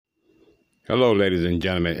Hello, ladies and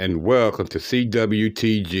gentlemen, and welcome to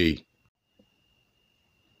CWTG.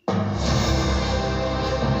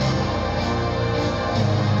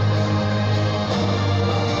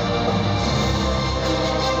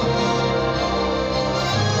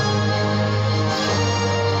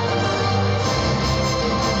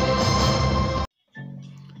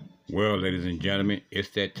 Well, ladies and gentlemen, it's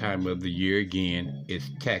that time of the year again. It's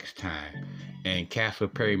tax time. And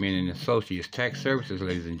Castleman and Associates Tax Services,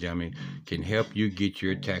 ladies and gentlemen, can help you get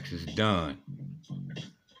your taxes done.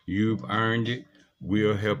 You've earned it.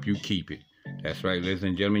 We'll help you keep it. That's right, ladies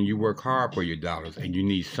and gentlemen, you work hard for your dollars, and you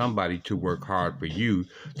need somebody to work hard for you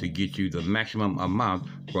to get you the maximum amount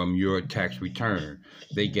from your tax return.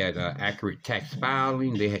 They got accurate tax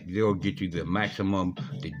filing. They'll get you the maximum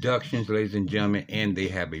deductions, ladies and gentlemen, and they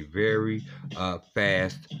have a very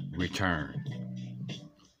fast return.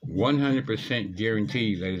 100%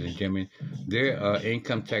 guaranteed, ladies and gentlemen. Their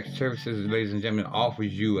income tax services, ladies and gentlemen,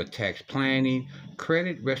 offers you a tax planning,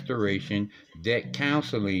 credit restoration, debt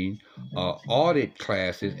counseling, audit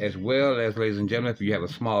classes, as well as, ladies and gentlemen, if you have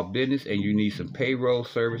a small business and you need some payroll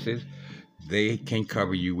services, they can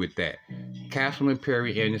cover you with that. Castleman,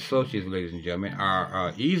 Perry and Associates, ladies and gentlemen,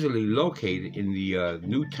 are easily located in the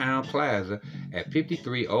Newtown Plaza at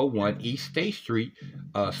 5301 East State Street,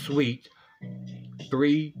 Suite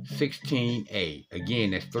 316A.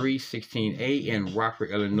 Again, that's 316A in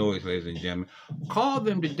Rockford, Illinois, ladies and gentlemen. Call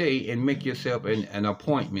them today and make yourself an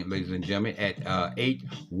appointment, ladies and gentlemen, at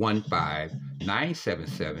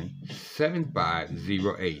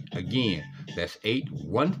 815-977-7508. Again, that's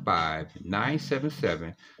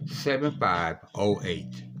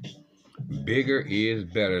 815-977-7508. Bigger is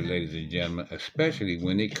better, ladies and gentlemen, especially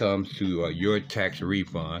when it comes to your tax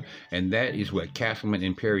refund, and that is what Castleman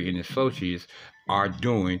and Perry and Associates are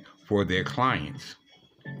doing for their clients.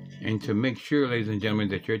 And to make sure, ladies and gentlemen,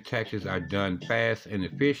 that your taxes are done fast and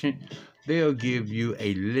efficient, they'll give you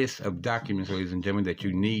a list of documents, ladies and gentlemen, that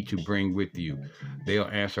you need to bring with you. They'll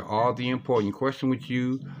answer all the important questions with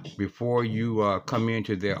you before you come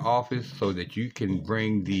into their office so that you can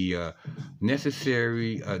bring the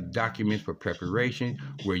necessary documents for preparation,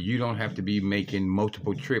 where you don't have to be making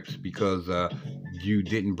multiple trips because you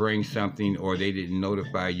didn't bring something or they didn't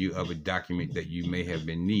notify you of a document that you may have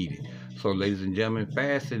been needed. So, ladies and gentlemen,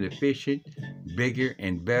 fast and efficient, bigger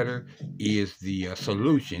and better is the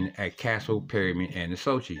solution at Castle, Perryman and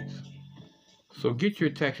Associates. So get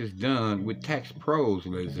your taxes done with tax pros,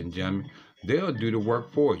 ladies and gentlemen. They'll do the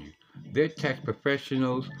work for you. Their tax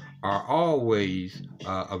professionals are always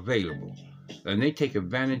available, and they take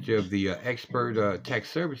advantage of the expert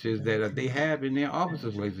tax services that they have in their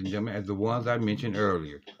offices, ladies and gentlemen, as the ones I mentioned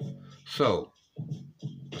earlier. So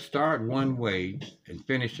start one way and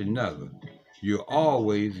finish another. You'll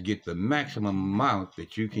always get the maximum amount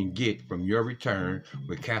that you can get from your return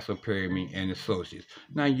with Castle, Perryman and Associates.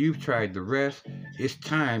 Now you've tried the rest. It's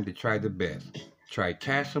time to try the best. Try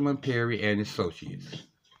Castleman, Perry and Associates.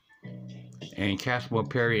 And Castleman,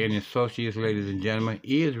 Perry and Associates, ladies and gentlemen,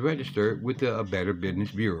 is registered with the Better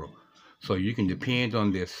Business Bureau. So you can depend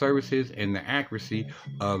on their services and the accuracy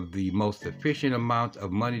of the most efficient amount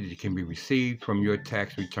of money that can be received from your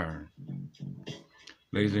tax return.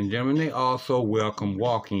 Ladies and gentlemen, they also welcome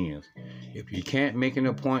walk-ins. If you can't make an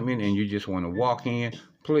appointment and you just want to walk in,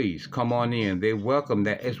 please come on in. They welcome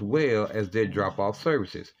that, as well as their drop-off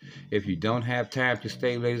services. If you don't have time to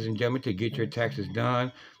stay, ladies and gentlemen, to get your taxes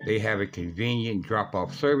done, they have a convenient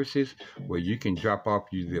drop-off services where you can drop off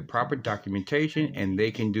the proper documentation and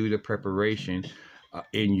they can do the preparation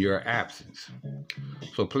in your absence.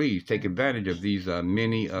 So please take advantage of these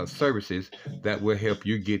many services that will help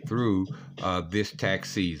you get through this tax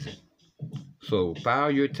season. So file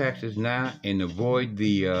your taxes now and avoid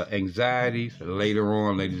the anxieties later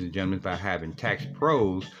on, ladies and gentlemen, by having tax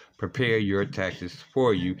pros prepare your taxes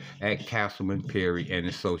for you at Castleman, Perry and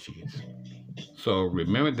Associates. So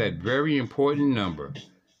remember that very important number,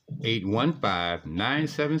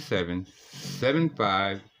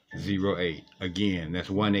 815-977-7508. Again, that's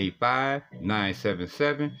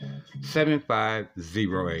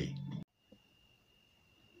 1-855-977-7508.